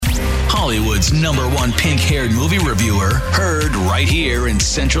Hollywood's #1 pink-haired movie reviewer, heard right here in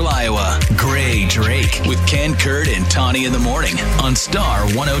Central Iowa. Grae Drake with Ken, Kurt, and Tawny in the morning on Star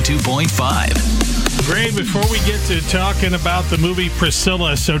 102.5. Grae, before we get to talking about the movie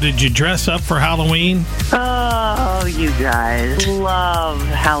Priscilla, so did you dress up for Halloween? Oh, you guys love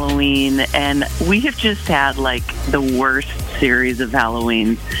Halloween, and we have just had like the worst series of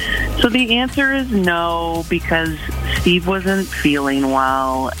Halloween. So the answer is no, because Steve wasn't feeling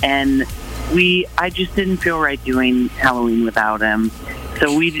well, and I just didn't feel right doing Halloween without him.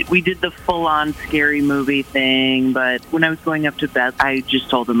 So we did the full-on scary movie thing, but when I was going up to bed, I just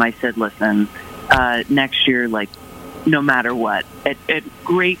told him, I said, listen, next year, like, no matter what, at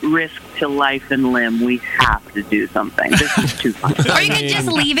great risk to life and limb, we have to do something. This is too fun. Or you could just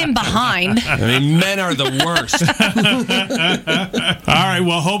leave him behind. I mean, men are the worst. All right,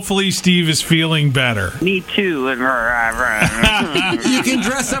 well, hopefully Steve is feeling better. Me too. You can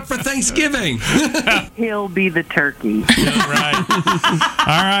dress up for Thanksgiving. He'll be the turkey. Yeah, right.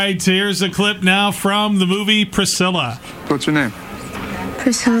 All right, so here's a clip now from the movie Priscilla. What's your name?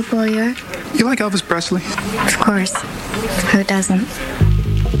 Priscilla Boyer. You like Elvis Presley? Of course. Who doesn't?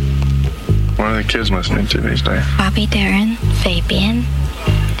 What are the kids listening to these days? Bobby Darin, Fabian,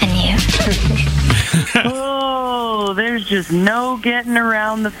 and you. Oh, there's just no getting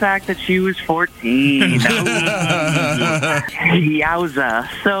around the fact that she was 14. Yowza.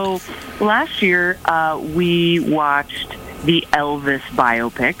 So last year, we watched the Elvis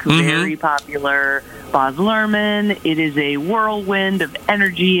biopic, very popular. Baz Luhrmann. It is a whirlwind of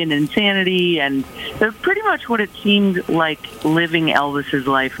energy and insanity, and they're pretty much what it seemed like living Elvis's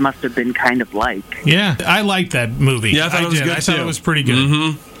life must have been kind of like. Yeah, I liked that movie. Yeah, I thought it was good, I thought too. it was pretty good.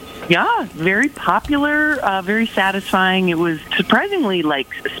 Mm-hmm. Yeah, very popular, very satisfying. It was surprisingly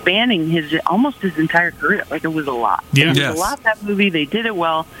like spanning almost his entire career. Like, it was a lot. Yeah. It was Yes. a lot, that movie. They did it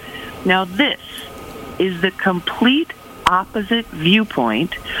well. Now this is the complete opposite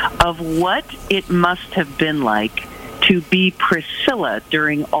viewpoint of what it must have been like to be Priscilla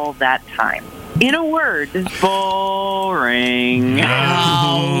during all that time. In a word, boring.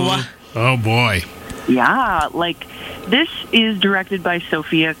 Oh, boy. Yeah, like, this is directed by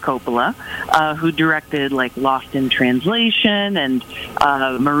Sofia Coppola, who directed, like, Lost in Translation and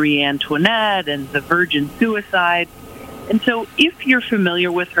Marie Antoinette and The Virgin Suicide. And so if you're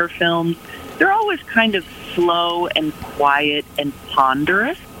familiar with her films, they're always kind of slow and quiet and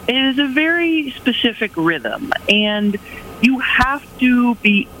ponderous. It is a very specific rhythm, and you have to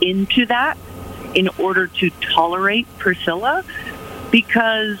be into that in order to tolerate Priscilla,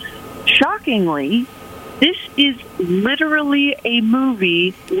 because, shockingly, this is literally a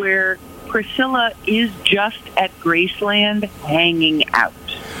movie where Priscilla is just at Graceland hanging out.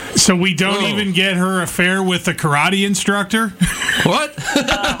 So we don't even get her affair with the karate instructor? What?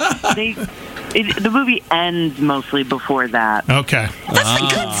 The movie ends mostly before that. Okay. That's the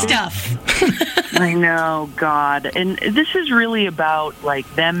good stuff. I know, God. And this is really about, like,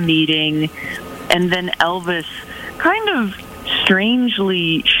 them meeting, and then Elvis kind of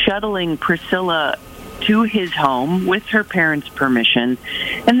strangely shuttling Priscilla to his home with her parents' permission,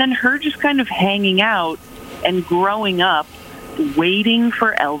 and then her just kind of hanging out and growing up, waiting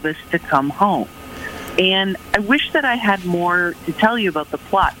for Elvis to come home. And I wish that I had more to tell you about the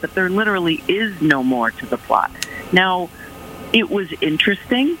plot, but there literally is no more to the plot. Now, it was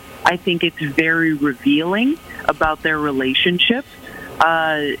interesting. I think it's very revealing about their relationship.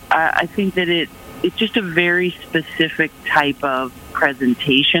 I think that it's just a very specific type of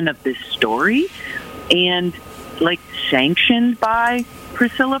presentation of this story, and, like, sanctioned by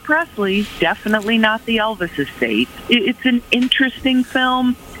Priscilla Presley, definitely not the Elvis estate. It's an interesting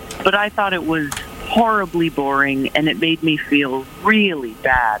film, but I thought it was horribly boring, and it made me feel really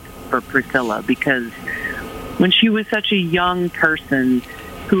bad for Priscilla, because when she was such a young person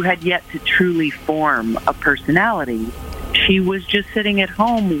who had yet to truly form a personality, she was just sitting at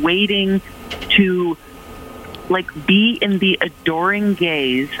home waiting to, like, be in the adoring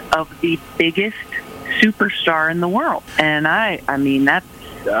gaze of the biggest superstar in the world. And I mean, that's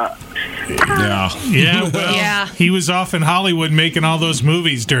Yeah, well, he was off in Hollywood making all those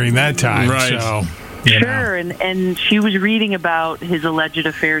movies during that time. Right. So, Sure, and she was reading about his alleged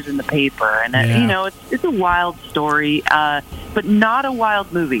affairs in the paper, and you know, it's a wild story, but not a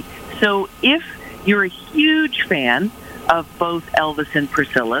wild movie. So if you're a huge fan of both Elvis and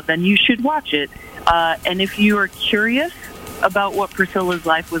Priscilla, then you should watch it. And if you are curious about what Priscilla's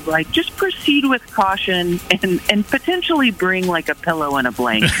life was like, just proceed with caution and potentially bring like a pillow and a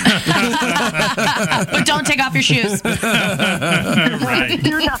blanket. But don't take off your shoes. Right.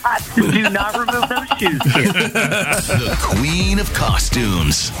 Do not remove those shoes. The queen of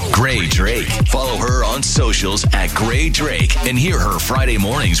costumes, Grae Drake. Follow her on socials at Grae Drake and hear her Friday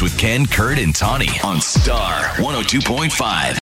mornings with Ken, Kurt, and Tawny on Star 102.5.